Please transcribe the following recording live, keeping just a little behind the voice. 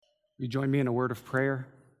Will you join me in a word of prayer?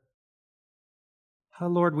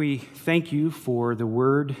 Lord, we thank you for the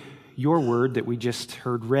word, your word that we just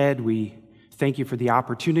heard read. We thank you for the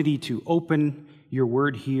opportunity to open your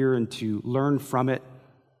word here and to learn from it.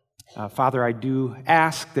 Father, I do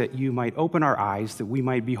ask that you might open our eyes, that we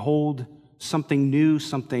might behold something new,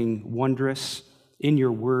 something wondrous in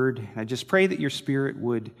your word. I just pray that your Spirit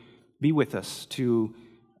would be with us to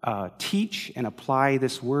teach and apply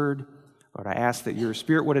this word. Lord, I ask that your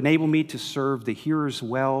Spirit would enable me to serve the hearers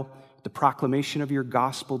well, the proclamation of your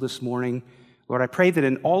gospel this morning. Lord, I pray that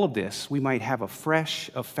in all of this, we might have a fresh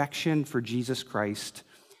affection for Jesus Christ,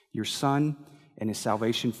 your Son, and his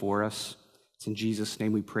salvation for us. It's in Jesus'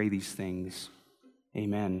 name we pray these things.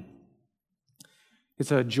 Amen.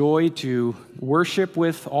 It's a joy to worship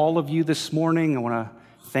with all of you this morning. I want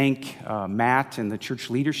to thank Matt and the church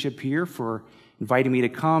leadership here for inviting me to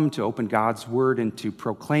come to open God's word and to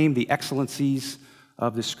proclaim the excellencies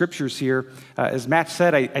of the scriptures here. As Matt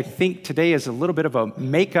said, I think today is a little bit of a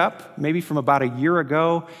makeup, maybe from about a year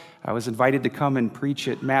ago. I was invited to come and preach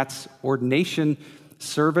at Matt's ordination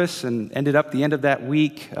service and ended up the end of that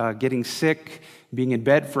week getting sick, being in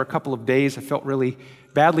bed for a couple of days. I felt really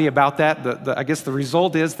badly about that. I guess the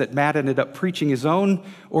result is that Matt ended up preaching his own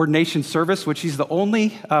ordination service, which he's the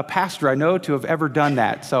only pastor I know to have ever done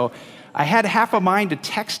that. So I had half a mind to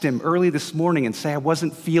text him early this morning and say I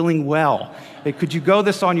wasn't feeling well. Hey, could you go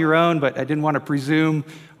this on your own? But I didn't want to presume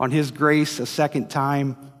on his grace a second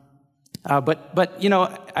time. But you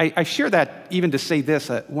know, I share that even to say this.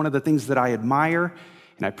 One of the things that I admire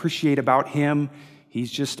and I appreciate about him,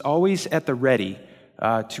 he's just always at the ready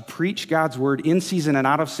to preach God's word in season and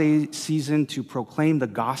out of season, to proclaim the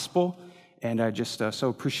gospel. And I just so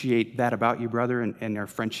appreciate that about you, brother, and our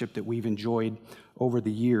friendship that we've enjoyed over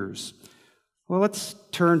the years. Well, let's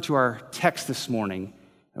turn to our text this morning.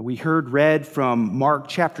 We heard read from Mark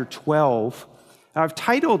chapter 12. I've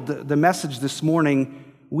titled the message this morning,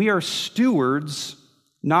 "We are stewards,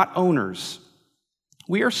 not owners."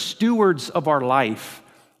 We are stewards of our life,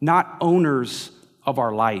 not owners of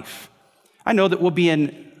our life. I know that we'll be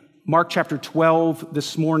in Mark chapter 12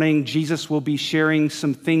 this morning. Jesus will be sharing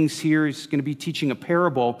some things here. He's going to be teaching a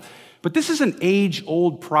parable. But this is an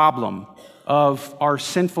age-old problem of our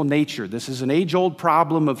sinful nature. This is an age-old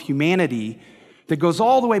problem of humanity that goes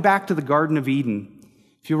all the way back to the Garden of Eden.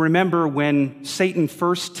 If you remember when Satan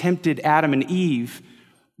first tempted Adam and Eve,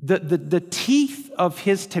 the teeth of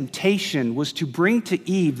his temptation was to bring to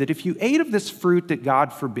Eve that if you ate of this fruit that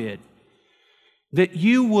God forbid, that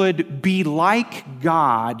you would be like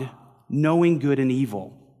God, knowing good and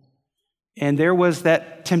evil. And there was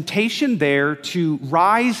that temptation there to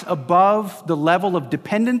rise above the level of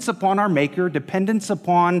dependence upon our Maker, dependence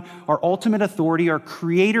upon our ultimate authority, our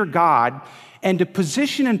Creator God, and to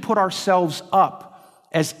position and put ourselves up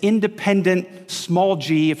as independent, small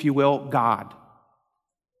g, if you will, God.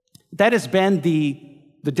 That has been the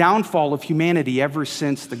downfall of humanity ever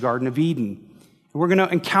since the Garden of Eden. We're going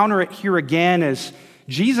to encounter it here again as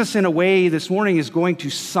Jesus, in a way, this morning is going to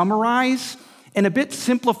summarize and a bit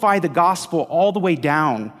simplify the gospel all the way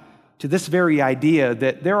down to this very idea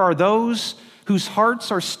that there are those whose hearts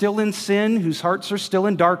are still in sin, whose hearts are still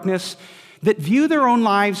in darkness, that view their own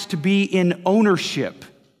lives to be in ownership,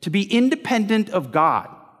 to be independent of God.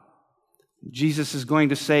 Jesus is going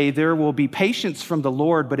to say there will be patience from the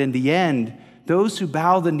Lord, but in the end, those who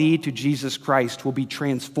bow the knee to Jesus Christ will be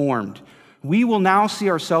transformed. We will now see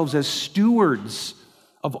ourselves as stewards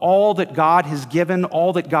of all that God has given,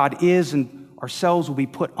 all that God is, and ourselves will be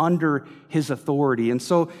put under his authority. And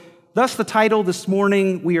so, thus the title this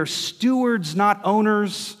morning, "We are stewards, not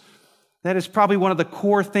owners." That is probably one of the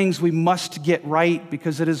core things we must get right,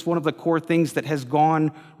 because it is one of the core things that has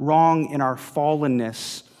gone wrong in our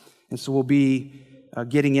fallenness. And so we'll be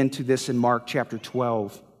getting into this in Mark chapter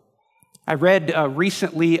 12. I read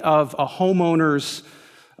recently of a homeowner's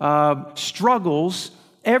struggles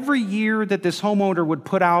every year that this homeowner would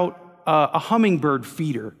put out a hummingbird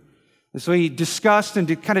feeder. And so he discussed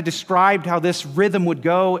and kind of described how this rhythm would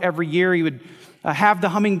go every year. He would have the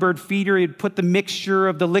hummingbird feeder. He'd put the mixture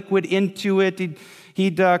of the liquid into it.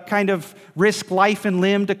 He'd kind of risk life and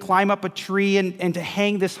limb to climb up a tree and to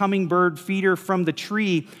hang this hummingbird feeder from the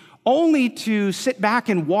tree, only to sit back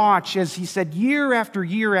and watch as he said year after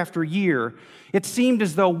year after year, it seemed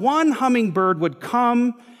as though one hummingbird would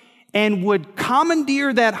come and would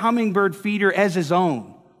commandeer that hummingbird feeder as his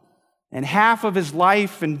own. And half of his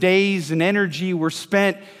life and days and energy were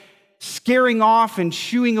spent scaring off and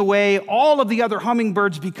shooing away all of the other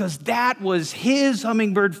hummingbirds because that was his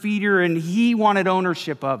hummingbird feeder and he wanted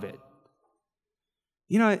ownership of it.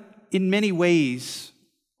 You know, in many ways,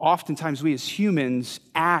 oftentimes we as humans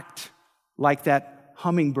act like that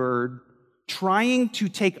hummingbird, trying to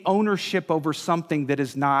take ownership over something that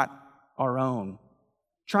is not our own,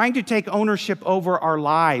 trying to take ownership over our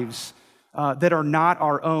lives that are not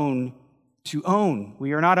our own to own.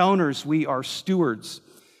 We are not owners, we are stewards.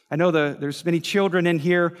 I know there's many children in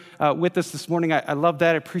here with us this morning. I love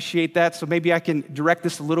that, I appreciate that. So maybe I can direct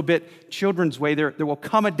this a little bit children's way. There will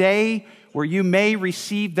come a day where you may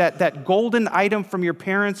receive that golden item from your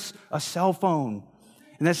parents, a cell phone.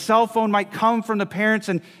 And that cell phone might come from the parents,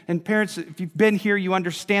 and parents, if you've been here, you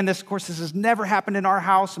understand this. Of course, this has never happened in our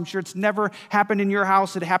house. I'm sure it's never happened in your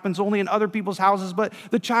house. It happens only in other people's houses, but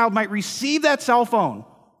the child might receive that cell phone.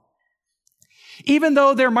 Even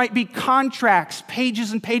though there might be contracts,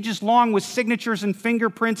 pages and pages long with signatures and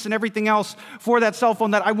fingerprints and everything else for that cell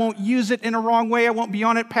phone, that I won't use it in a wrong way, I won't be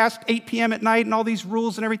on it past 8 p.m. at night and all these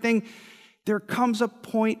rules and everything, there comes a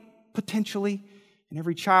point potentially in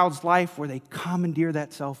every child's life where they commandeer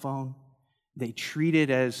that cell phone. They treat it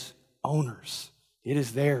as owners. It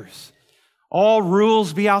is theirs. All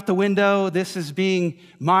rules be out the window. This is being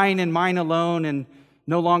mine and mine alone, and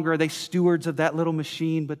no longer are they stewards of that little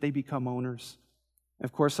machine, but they become owners.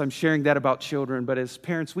 Of course, I'm sharing that about children, but as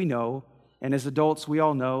parents, we know, and as adults, we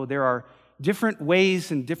all know, there are different ways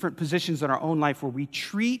and different positions in our own life where we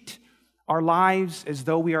treat our lives as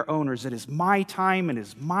though we are owners. It is my time, it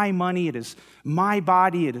is my money, it is my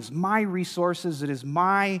body, it is my resources, it is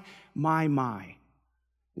my. And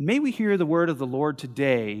may we hear the word of the Lord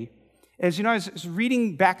today. As you know, I was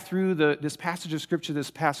reading back through this passage of Scripture this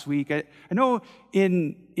past week. I know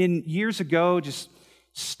in years ago, just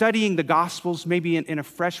studying the Gospels maybe in a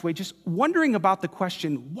fresh way, just wondering about the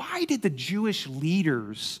question, why did the Jewish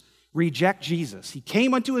leaders reject Jesus? He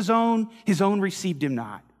came unto his own received him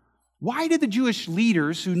not. Why did the Jewish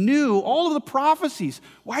leaders who knew all of the prophecies,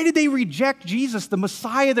 why did they reject Jesus, the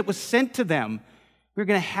Messiah that was sent to them? We're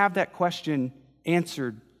going to have that question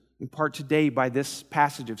answered in part today by this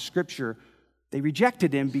passage of Scripture. They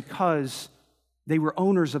rejected him because they were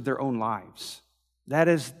owners of their own lives.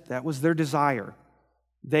 That was their desire.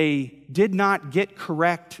 They did not get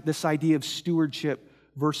correct this idea of stewardship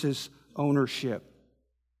versus ownership.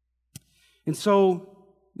 And so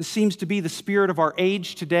this seems to be the spirit of our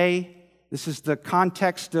age today. This is the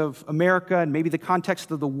context of America and maybe the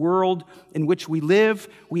context of the world in which we live.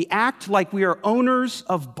 We act like we are owners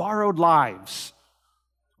of borrowed lives.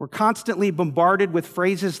 We're constantly bombarded with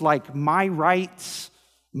phrases like my rights,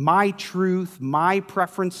 my truth, my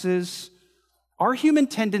preferences. Our human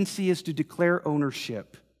tendency is to declare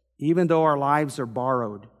ownership, even though our lives are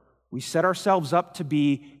borrowed. We set ourselves up to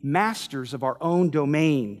be masters of our own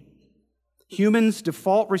domain. Humans'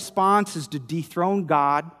 default response is to dethrone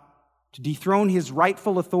God, to dethrone his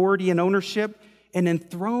rightful authority and ownership, and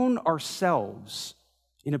enthrone ourselves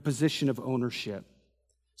in a position of ownership.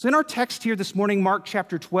 So in our text here this morning, Mark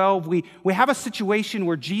chapter 12, we have a situation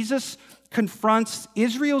where Jesus confronts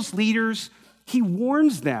Israel's leaders. He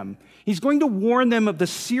warns them. He's going to warn them of the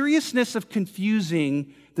seriousness of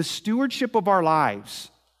confusing the stewardship of our lives,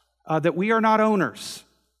 that we are not owners.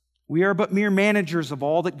 We are but mere managers of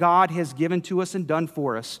all that God has given to us and done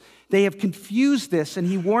for us. They have confused this, and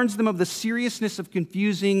he warns them of the seriousness of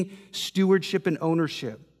confusing stewardship and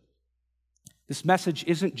ownership. This message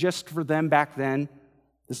isn't just for them back then.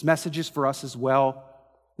 This message is for us as well.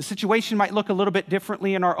 The situation might look a little bit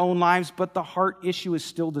differently in our own lives, but the heart issue is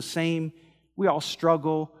still the same. We all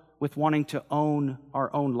struggle with wanting to own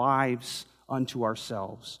our own lives unto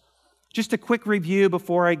ourselves. Just a quick review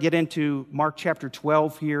before I get into Mark chapter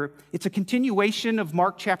 12 here. It's a continuation of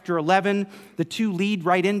Mark chapter 11. The two lead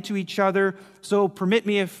right into each other. So permit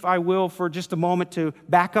me, if I will, for just a moment to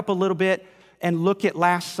back up a little bit and look at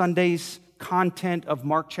last Sunday's content of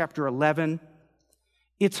Mark chapter 11.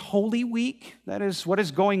 It's Holy Week. That is what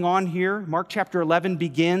is going on here. Mark chapter 11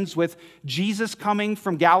 begins with Jesus coming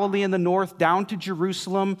from Galilee in the north down to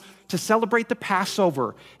Jerusalem to celebrate the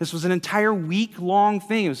Passover. This was an entire week-long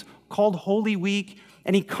thing. It was called Holy Week.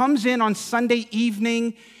 And he comes in on Sunday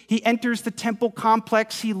evening. He enters the temple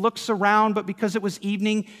complex. He looks around, but because it was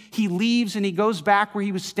evening, he leaves and he goes back where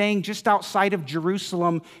he was staying just outside of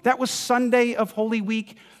Jerusalem. That was Sunday of Holy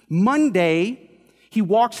Week. Monday, he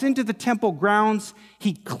walks into the temple grounds.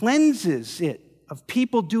 He cleanses it of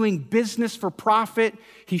people doing business for profit.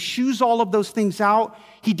 He shoos all of those things out.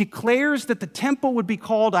 He declares that the temple would be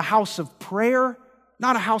called a house of prayer,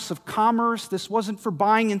 not a house of commerce. This wasn't for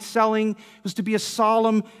buying and selling. It was to be a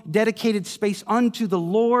solemn, dedicated space unto the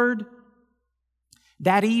Lord.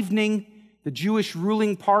 That evening, the Jewish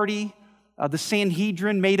ruling party, the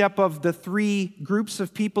Sanhedrin, made up of the three groups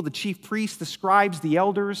of people, the chief priests, the scribes, the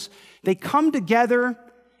elders, they come together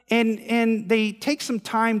and they take some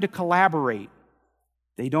time to collaborate.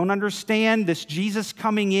 They don't understand this Jesus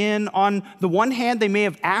coming in. On the one hand, they may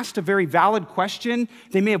have asked a very valid question.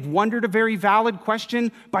 They may have wondered a very valid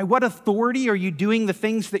question. By what authority are you doing the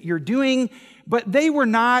things that you're doing? But they were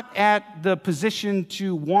not at the position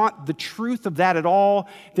to want the truth of that at all.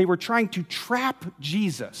 They were trying to trap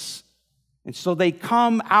Jesus. And so they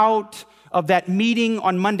come out of that meeting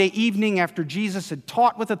on Monday evening after Jesus had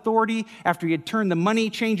taught with authority, after he had turned the money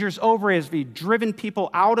changers over, as he had driven people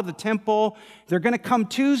out of the temple. They're going to come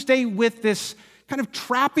Tuesday with this kind of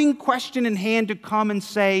trapping question in hand to come and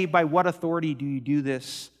say, by what authority do you do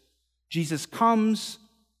this? Jesus comes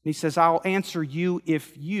and he says, I'll answer you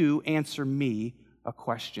if you answer me a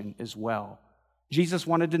question as well. Jesus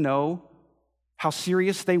wanted to know how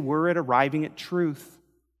serious they were at arriving at truth.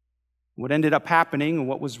 What ended up happening and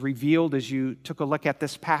what was revealed as you took a look at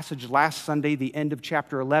this passage last Sunday, the end of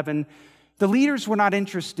chapter 11, the leaders were not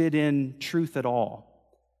interested in truth at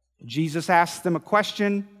all. Jesus asked them a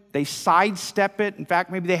question. They sidestep it. In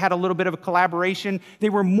fact, maybe they had a little bit of a collaboration. They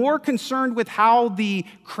were more concerned with how the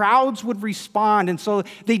crowds would respond. And so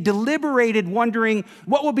they deliberated, wondering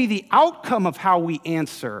what will be the outcome of how we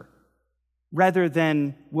answer, rather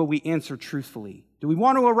than will we answer truthfully. Do we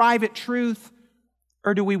want to arrive at truth?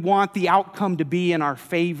 Or do we want the outcome to be in our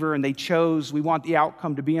favor? And they chose, we want the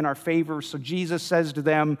outcome to be in our favor. So Jesus says to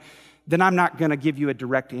them, then I'm not going to give you a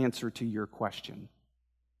direct answer to your question.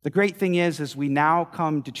 The great thing is, as we now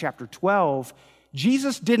come to chapter 12,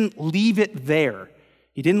 Jesus didn't leave it there.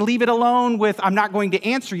 He didn't leave it alone with, I'm not going to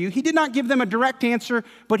answer you. He did not give them a direct answer,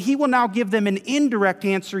 but he will now give them an indirect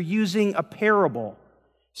answer using a parable.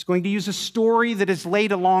 He's going to use a story that is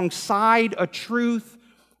laid alongside a truth.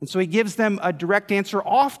 And so he gives them a direct answer.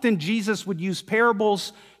 Often Jesus would use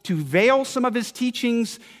parables to veil some of his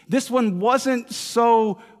teachings. This one wasn't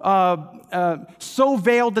so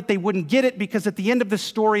veiled that they wouldn't get it, because at the end of the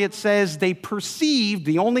story it says they perceived,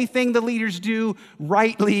 the only thing the leaders do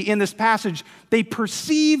rightly in this passage, they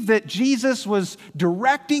perceived that Jesus was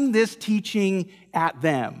directing this teaching at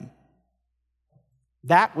them.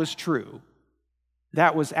 That was true.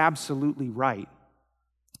 That was absolutely right.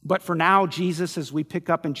 But for now, Jesus, as we pick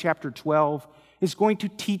up in chapter 12, is going to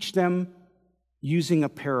teach them using a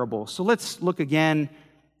parable. So let's look again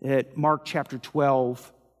at Mark chapter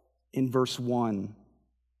 12 in verse 1.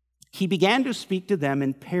 He began to speak to them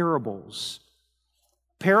in parables.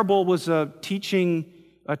 Parable was a teaching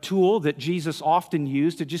a tool that Jesus often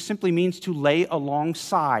used. It just simply means to lay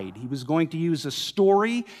alongside. He was going to use a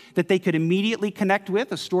story that they could immediately connect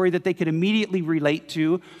with, a story that they could immediately relate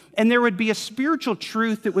to, and there would be a spiritual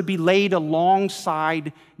truth that would be laid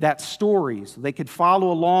alongside that story. So they could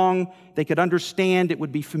follow along, they could understand, it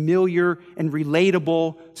would be familiar and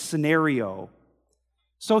relatable scenario.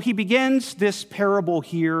 So he begins this parable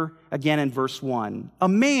here again in verse 1. A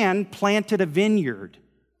man planted a vineyard.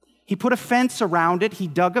 He put a fence around it, he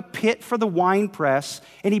dug a pit for the winepress,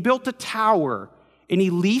 and he built a tower, and he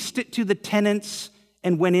leased it to the tenants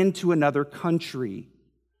and went into another country.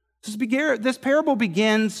 This parable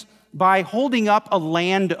begins by holding up a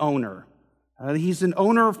landowner. He's an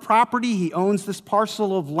owner of property, he owns this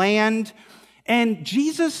parcel of land, and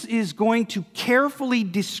Jesus is going to carefully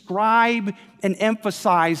describe and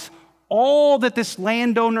emphasize all that this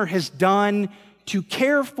landowner has done to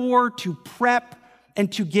care for, to prep, and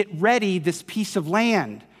to get ready this piece of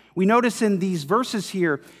land. We notice in these verses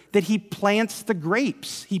here that he plants the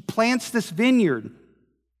grapes. He plants this vineyard.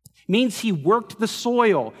 It means he worked the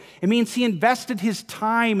soil. It means he invested his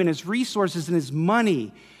time and his resources and his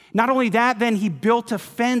money. Not only that, then he built a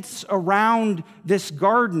fence around this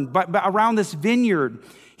garden, but around this vineyard.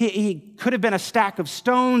 He could have been a stack of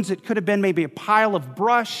stones. It could have been maybe a pile of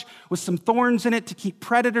brush with some thorns in it to keep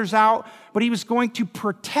predators out. But he was going to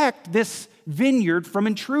protect this vineyard from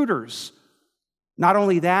intruders. Not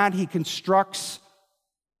only that, he constructs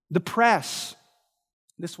the press.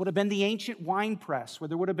 This would have been the ancient wine press, where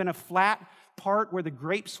there would have been a flat part where the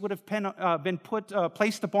grapes would have been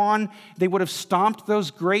placed upon. They would have stomped those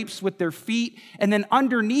grapes with their feet, and then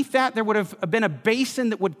underneath that there would have been a basin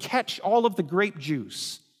that would catch all of the grape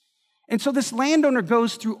juice. And so this landowner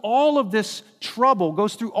goes through all of this trouble,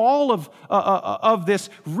 goes through all of this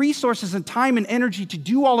resources and time and energy to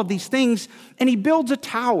do all of these things, and he builds a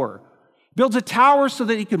tower. Builds a tower so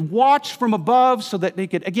that he could watch from above, so that they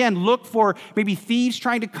could, again, look for maybe thieves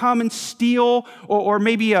trying to come and steal, or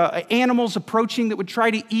maybe animals approaching that would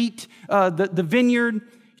try to eat the vineyard.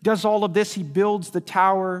 He does all of this. He builds the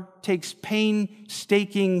tower, takes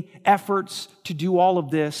painstaking efforts to do all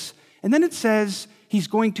of this. And then it says he's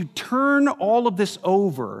going to turn all of this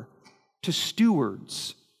over to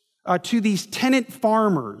stewards. to these tenant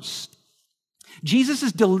farmers. Jesus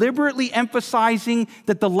is deliberately emphasizing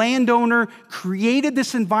that the landowner created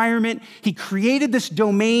this environment, he created this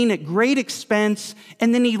domain at great expense,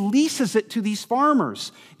 and then he leases it to these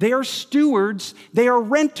farmers. They are stewards, they are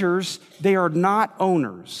renters, they are not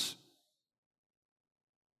owners.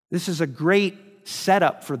 This is a great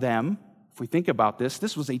setup for them. If we think about this,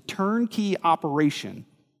 this was a turnkey operation.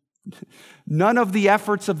 None of the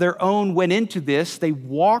efforts of their own went into this. They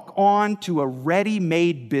walk on to a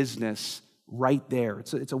ready-made business right there.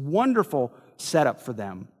 It's a wonderful setup for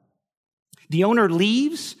them. The owner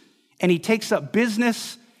leaves, and he takes up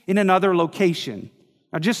business in another location.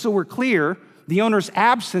 Now, just so we're clear, the owner's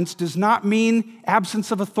absence does not mean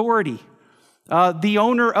absence of authority. The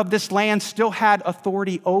owner of this land still had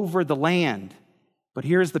authority over the land. But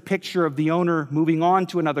here's the picture of the owner moving on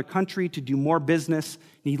to another country to do more business.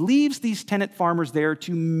 And he leaves these tenant farmers there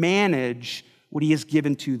to manage what he has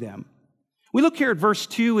given to them. We look here at verse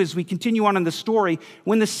 2 as we continue on in the story.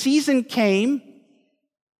 When the season came,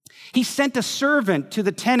 he sent a servant to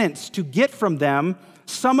the tenants to get from them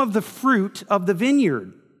some of the fruit of the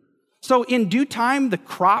vineyard. So in due time, the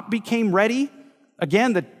crop became ready.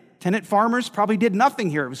 Again, the tenant farmers probably did nothing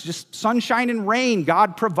here. It was just sunshine and rain.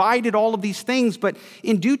 God provided all of these things. But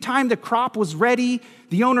in due time, the crop was ready.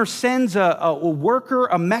 The owner sends a worker,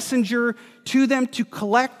 a messenger to them to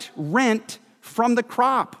collect rent from the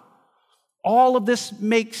crop. All of this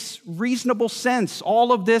makes reasonable sense.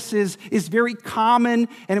 All of this is very common,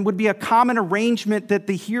 and it would be a common arrangement that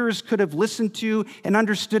the hearers could have listened to and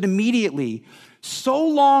understood immediately, so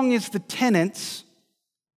long as the tenants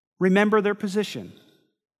remember their position.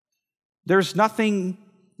 There's nothing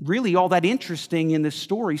really all that interesting in this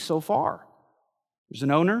story so far. There's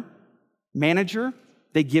an owner, manager.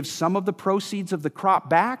 They give some of the proceeds of the crop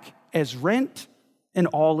back as rent, and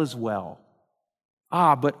all is well.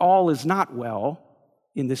 But all is not well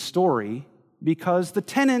in this story because the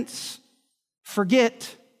tenants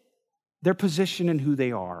forget their position and who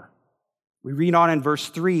they are. We read on in verse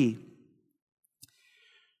 3.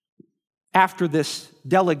 After this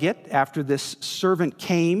servant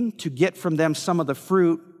came to get from them some of the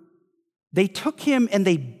fruit, they took him and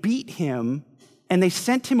they beat him and they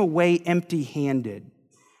sent him away empty-handed.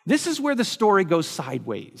 This is where the story goes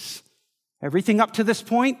sideways. Everything up to this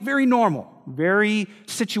point, very normal, very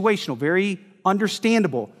situational, very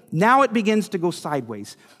understandable. Now it begins to go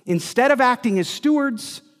sideways. Instead of acting as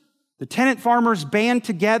stewards, the tenant farmers band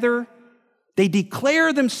together. They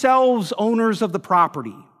declare themselves owners of the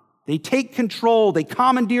property. They take control. They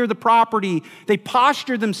commandeer the property. They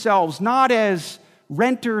posture themselves not as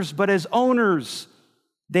renters, but as owners.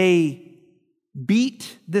 They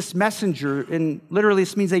beat this messenger, and literally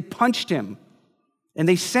this means they punched him. And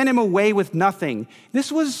they sent him away with nothing.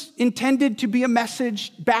 This was intended to be a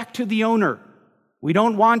message back to the owner. We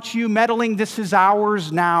don't want you meddling. This is ours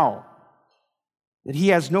now. That he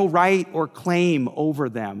has no right or claim over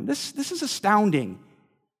them. This is astounding.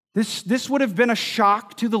 This would have been a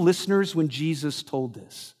shock to the listeners when Jesus told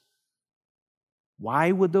this.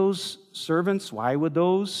 Why would those servants, why would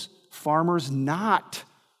those farmers not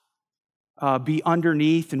be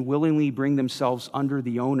underneath and willingly bring themselves under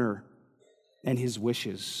the owner and his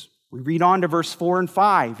wishes? We read on to verse 4 and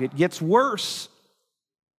 5. It gets worse.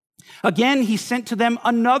 Again, he sent to them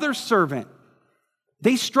another servant.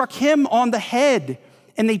 They struck him on the head,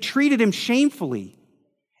 and they treated him shamefully.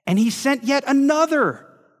 And he sent yet another,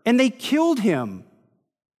 and they killed him,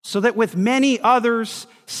 so that with many others,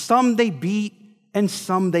 some they beat and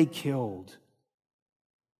some they killed.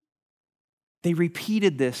 They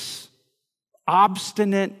repeated this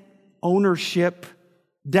obstinate ownership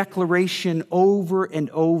declaration over and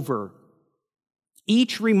over.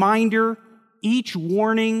 Each reminder, each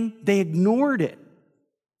warning, they ignored it.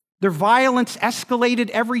 Their violence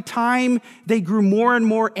escalated every time. They grew more and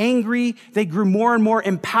more angry. They grew more and more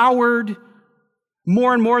empowered.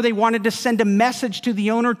 More and more they wanted to send a message to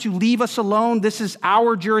the owner to leave us alone. This is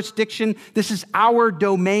our jurisdiction. This is our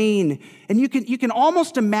domain. And you can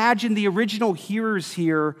almost imagine the original hearers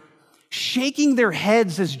here shaking their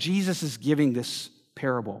heads as Jesus is giving this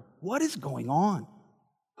parable. What is going on?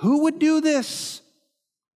 Who would do this?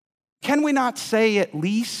 Can we not say at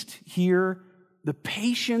least here the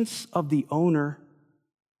patience of the owner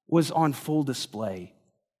was on full display?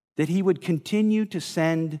 That he would continue to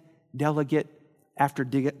send delegate after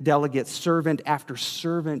delegate, servant after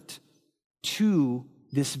servant to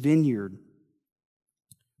this vineyard.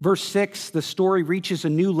 Verse 6, the story reaches a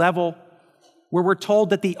new level where we're told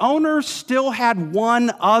that the owner still had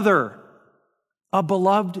one other, a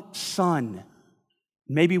beloved son.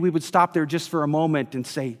 Maybe we would stop there just for a moment and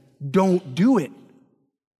say, don't do it.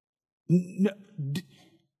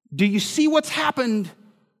 Do you see what's happened?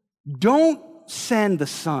 Don't send the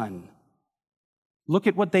son. Look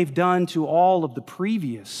at what they've done to all of the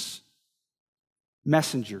previous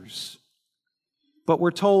messengers. But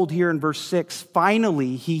we're told here in verse 6,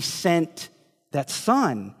 finally he sent that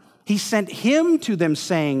son. He sent him to them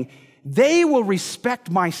saying, they will respect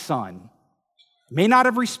my son. May not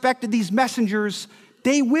have respected these messengers.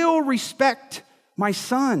 They will respect my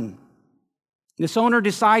son. This owner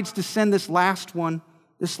decides to send this last one,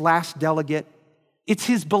 this last delegate. It's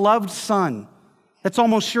his beloved son. That's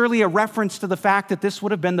almost surely a reference to the fact that this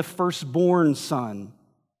would have been the firstborn son.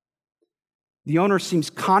 The owner seems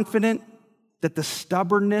confident that the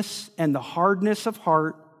stubbornness and the hardness of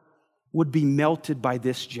heart would be melted by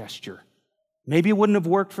this gesture. Maybe it wouldn't have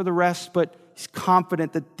worked for the rest, but he's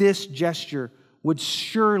confident that this gesture would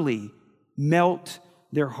surely melt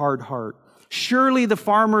their hard heart. Surely the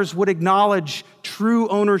farmers would acknowledge true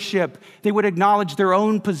ownership. They would acknowledge their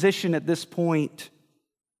own position at this point.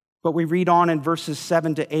 But we read on in verses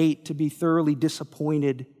 7 to 8 to be thoroughly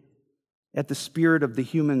disappointed at the spirit of the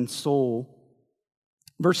human soul.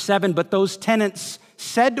 Verse 7, but those tenants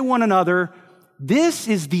said to one another, this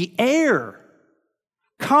is the heir.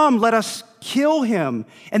 Come, let us kill him,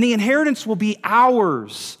 and the inheritance will be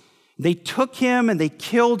ours. They took him and they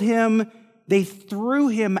killed him. They threw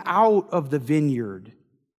him out of the vineyard.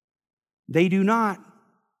 They do not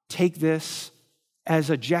take this as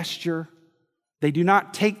a gesture. They do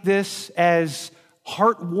not take this as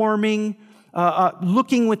heartwarming,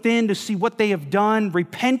 looking within to see what they have done,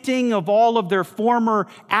 repenting of all of their former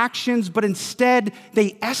actions, but instead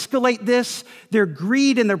they escalate this. Their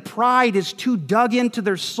greed and their pride is too dug into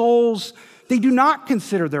their souls. They do not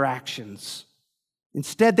consider their actions.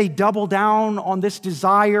 Instead, they double down on this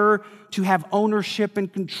desire to have ownership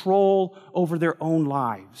and control over their own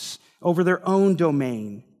lives, over their own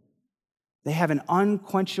domain. They have an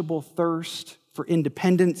unquenchable thirst for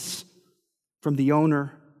independence from the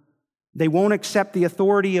owner. They won't accept the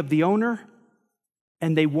authority of the owner,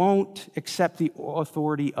 and they won't accept the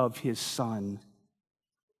authority of his son.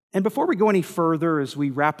 And before we go any further, as we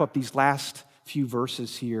wrap up these last few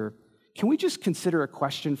verses here, can we just consider a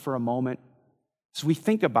question for a moment? As we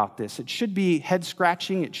think about this, it should be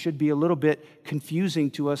head-scratching. It should be a little bit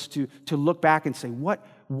confusing to us to look back and say,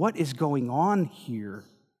 what is going on here?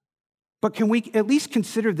 But can we at least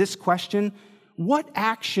consider this question? What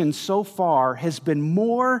action so far has been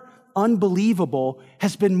more unbelievable,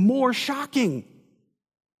 has been more shocking?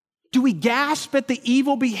 Do we gasp at the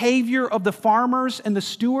evil behavior of the farmers and the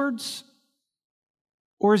stewards?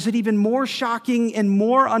 Or is it even more shocking and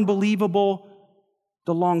more unbelievable,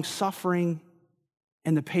 the long-suffering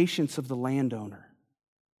and the patience of the landowner,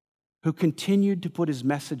 who continued to put his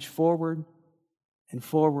message forward and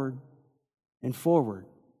forward and forward,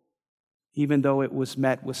 even though it was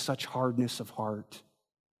met with such hardness of heart?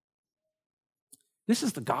 This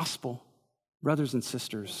is the gospel, brothers and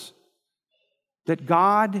sisters, that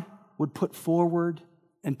God would put forward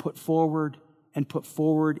and put forward and put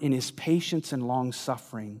forward in his patience and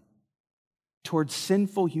long-suffering towards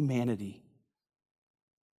sinful humanity.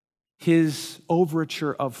 His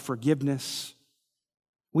overture of forgiveness.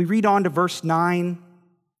 We read on to verse 9.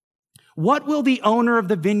 What will the owner of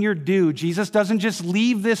the vineyard do? Jesus doesn't just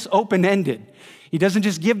leave this open-ended. He doesn't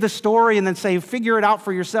just give the story and then say, figure it out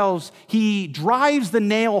for yourselves. He drives the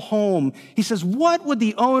nail home. He says, what would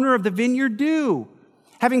the owner of the vineyard do?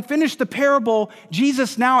 Having finished the parable,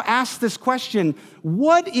 Jesus now asks this question: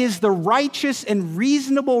 what is the righteous and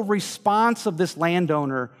reasonable response of this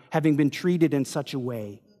landowner having been treated in such a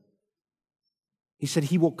way? He said,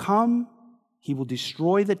 he will come, he will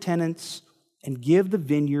destroy the tenants, and give the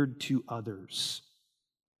vineyard to others.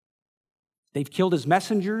 They've killed his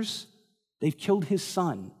messengers. They've killed his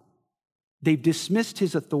son. They've dismissed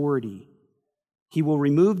his authority. He will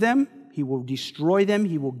remove them. He will destroy them.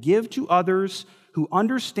 He will give to others who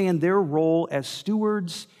understand their role as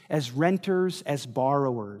stewards, as renters, as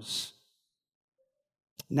borrowers.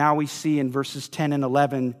 Now we see in verses 10 and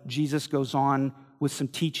 11, Jesus goes on with some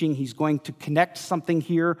teaching. He's going to connect something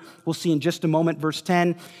here. We'll see in just a moment, verse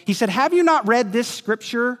 10. He said, have you not read this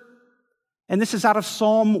scripture? And this is out of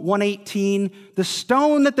Psalm 118. The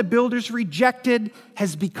stone that the builders rejected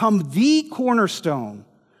has become the cornerstone.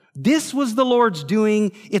 This was the Lord's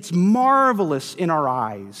doing. It's marvelous in our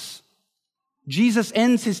eyes. Jesus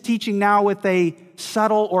ends his teaching now with a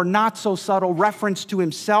subtle or not so subtle reference to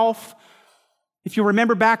himself. If you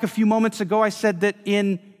remember back a few moments ago, I said that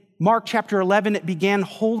in Mark chapter 11, it began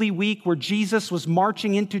Holy Week, where Jesus was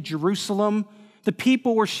marching into Jerusalem. The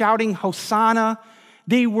people were shouting, Hosanna.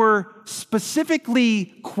 They were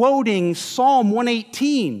specifically quoting Psalm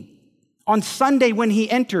 118. On Sunday when he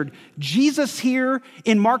entered, Jesus here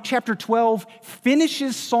in Mark chapter 12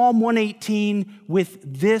 finishes Psalm 118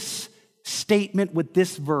 with this statement, with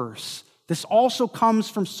this verse. This also comes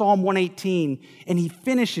from Psalm 118, and he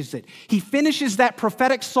finishes it. He finishes that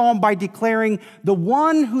prophetic psalm by declaring, the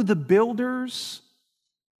one who the builders,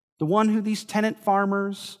 the one who these tenant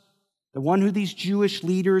farmers, the one who these Jewish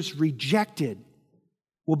leaders rejected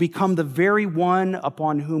will become the very one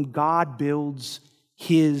upon whom God builds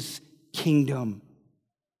his kingdom.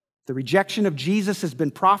 The rejection of Jesus has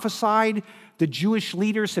been prophesied. The Jewish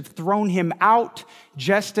leaders have thrown him out,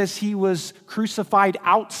 just as he was crucified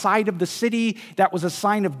outside of the city. That was a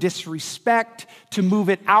sign of disrespect to move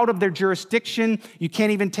it out of their jurisdiction. You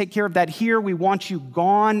can't even take care of that here. We want you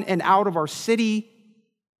gone and out of our city.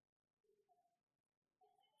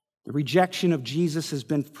 The rejection of Jesus has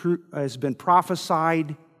been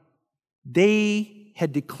prophesied. They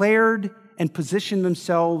had declared and positioned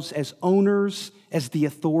themselves as owners, as the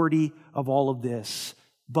authority of all of this.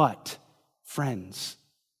 But, friends,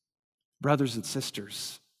 brothers and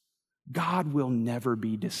sisters, God will never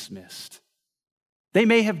be dismissed. They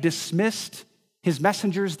may have dismissed his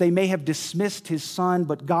messengers, they may have dismissed his son,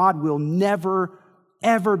 but God will never,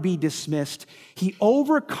 ever be dismissed. He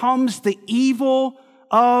overcomes the evil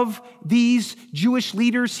of these Jewish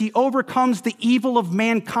leaders. He overcomes the evil of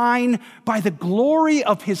mankind by the glory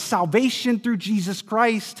of his salvation through Jesus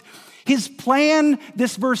Christ. His plan,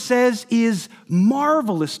 this verse says, is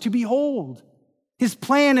marvelous to behold. His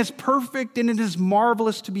plan is perfect and it is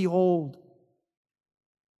marvelous to behold.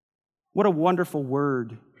 What a wonderful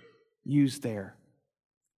word used there.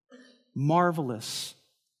 Marvelous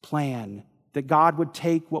plan that God would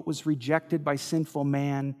take what was rejected by sinful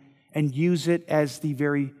man and use it as the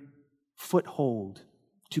very foothold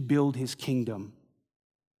to build his kingdom.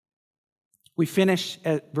 We finish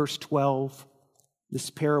at verse 12, this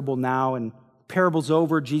parable now, and parable's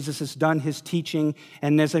over. Jesus has done his teaching,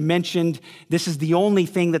 and as I mentioned, this is the only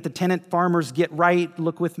thing that the tenant farmers get right.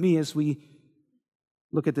 Look with me as we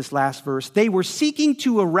look at this last verse. They were seeking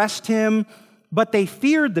to arrest him, but they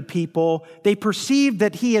feared the people. They perceived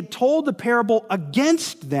that he had told the parable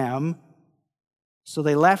against them, so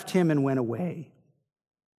they left him and went away.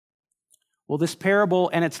 Well, this parable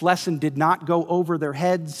and its lesson did not go over their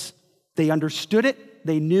heads. They understood it.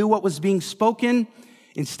 They knew what was being spoken.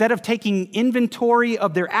 Instead of taking inventory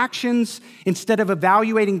of their actions, instead of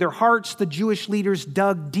evaluating their hearts, the Jewish leaders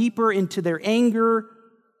dug deeper into their anger.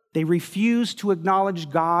 They refused to acknowledge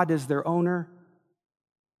God as their owner.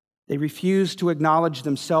 They refused to acknowledge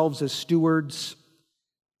themselves as stewards.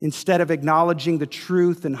 Instead of acknowledging the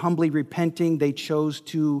truth and humbly repenting, they chose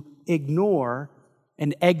to ignore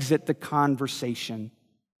and exit the conversation.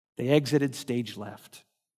 They exited stage left.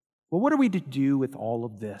 Well, what are we to do with all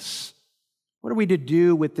of this? What are we to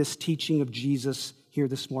do with this teaching of Jesus here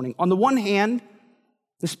this morning? On the one hand,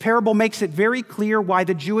 this parable makes it very clear why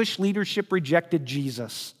the Jewish leadership rejected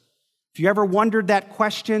Jesus. If you ever wondered that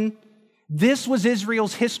question, this was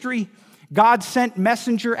Israel's history. God sent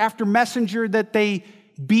messenger after messenger that they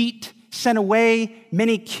beat, sent away,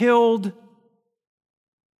 many killed.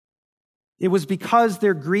 It was because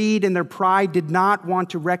their greed and their pride did not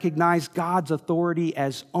want to recognize God's authority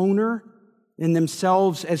as owner and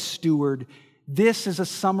themselves as steward. This is a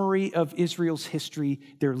summary of Israel's history,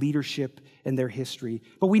 their leadership, and their history.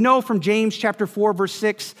 But we know from James chapter 4, verse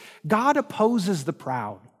 6, God opposes the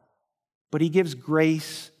proud, but he gives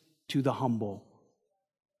grace to the humble.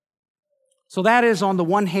 So that is, on the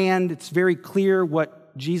one hand, it's very clear what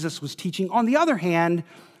Jesus was teaching. On the other hand,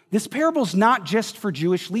 this parable is not just for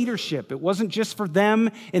Jewish leadership. It wasn't just for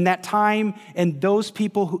them in that time and those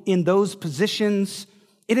people who in those positions.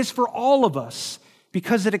 It is for all of us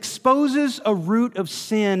because it exposes a root of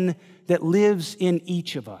sin that lives in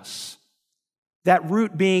each of us. That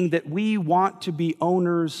root being that we want to be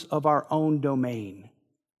owners of our own domain.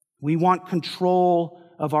 We want control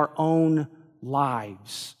of our own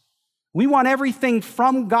lives. We want everything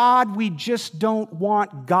from God, we just don't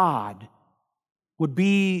want God, would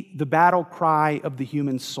be the battle cry of the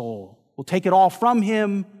human soul. We'll take it all from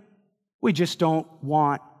him, we just don't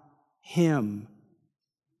want him.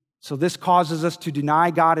 So this causes us to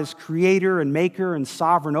deny God as creator and maker and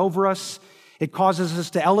sovereign over us. It causes us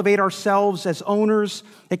to elevate ourselves as owners.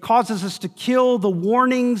 It causes us to kill the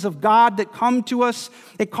warnings of God that come to us.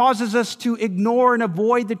 It causes us to ignore and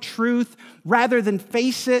avoid the truth rather than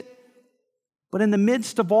face it. But in the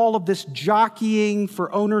midst of all of this jockeying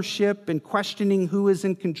for ownership and questioning who is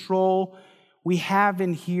in control, we have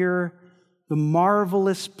in here the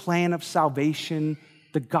marvelous plan of salvation,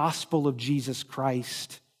 the gospel of Jesus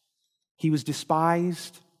Christ. He was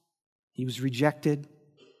despised. He was rejected.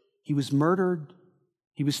 He He was murdered.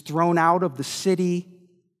 He was thrown out of the city.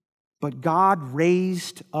 But God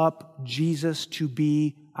raised up Jesus to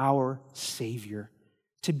be our Savior,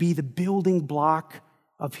 to be the building block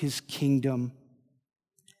of his kingdom.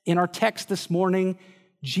 In our text this morning,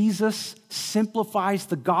 Jesus simplifies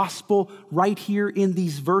the gospel right here in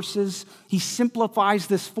these verses. He simplifies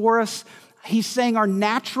this for us. He's saying our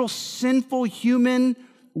natural, sinful human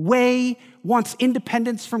way wants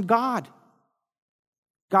independence from God.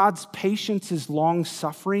 God's patience is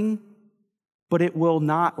long-suffering, but it will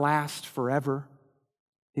not last forever.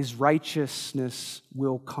 His righteousness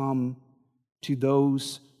will come to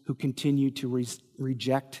those who continue to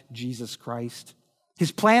reject Jesus Christ.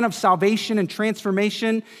 His plan of salvation and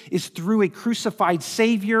transformation is through a crucified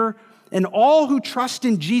Savior, and all who trust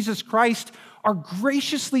in Jesus Christ are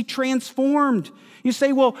graciously transformed. You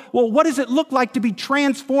say, well, what does it look like to be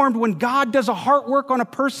transformed when God does a heart work on a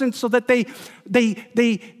person so that they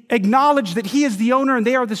acknowledge that he is the owner and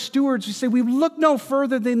they are the stewards? You say, we look no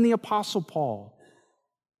further than the Apostle Paul.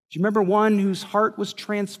 Do you remember one whose heart was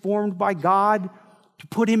transformed by God to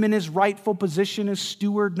put him in his rightful position as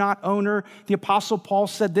steward, not owner? The Apostle Paul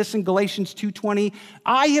said this in Galatians 2:20,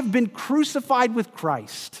 I have been crucified with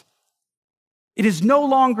Christ. It is no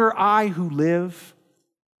longer I who live,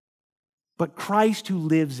 but Christ who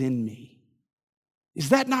lives in me. Is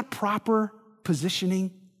that not proper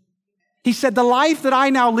positioning? He said, the life that I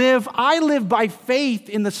now live, I live by faith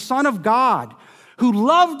in the Son of God, who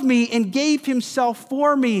loved me and gave himself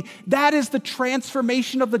for me. That is the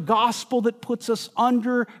transformation of the gospel that puts us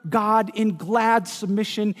under God in glad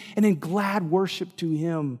submission and in glad worship to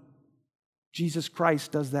him. Jesus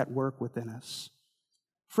Christ does that work within us.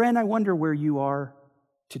 Friend, I wonder where you are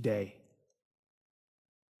today.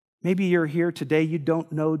 Maybe you're here today, you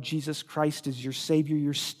don't know Jesus Christ as your Savior.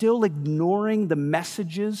 You're still ignoring the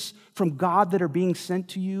messages from God that are being sent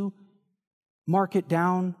to you. Mark it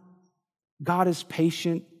down. God is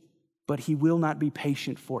patient, but he will not be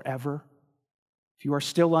patient forever. If you are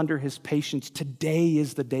still under his patience, today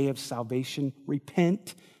is the day of salvation.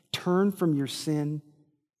 Repent, turn from your sin,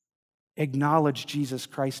 acknowledge Jesus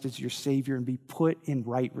Christ as your Savior, and be put in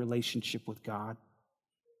right relationship with God.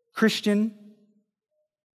 Christian,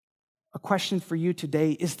 a question for you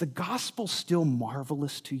today, is the gospel still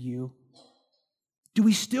marvelous to you? Do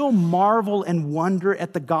we still marvel and wonder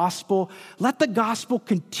at the gospel? Let the gospel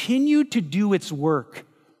continue to do its work.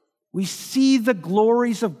 We see the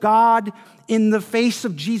glories of God in the face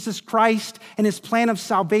of Jesus Christ and his plan of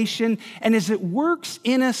salvation. And as it works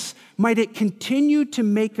in us, might it continue to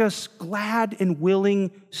make us glad and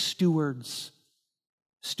willing stewards.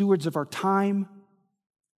 Stewards of our time,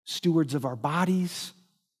 stewards of our bodies,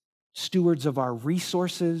 stewards of our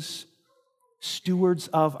resources, stewards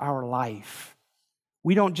of our life.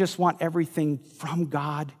 We don't just want everything from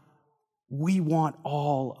God. We want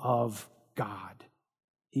all of God.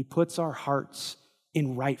 He puts our hearts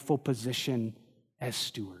in rightful position as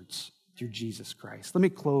stewards through Jesus Christ. Let me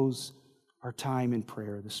close our time in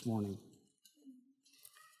prayer this morning.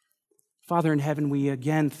 Father in heaven, we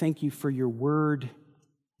again thank you for your word,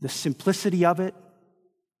 the simplicity of it,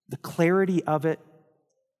 the clarity of it.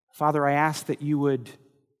 Father, I ask that you would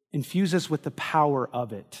infuse us with the power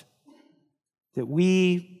of it, that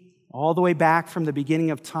we, all the way back from the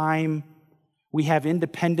beginning of time, we have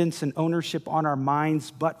independence and ownership on our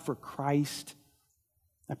minds, but for Christ.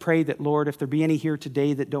 I pray that, Lord, if there be any here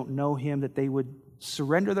today that don't know him, that they would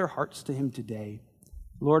surrender their hearts to him today.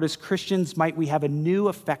 Lord, as Christians, might we have a new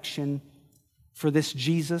affection for this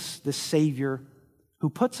Jesus, this Savior, who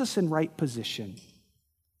puts us in right position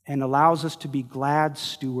and allows us to be glad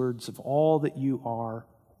stewards of all that you are,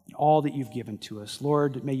 all that you've given to us.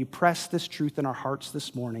 Lord, may you press this truth in our hearts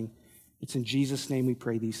this morning. It's in Jesus' name we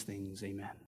pray these things. Amen.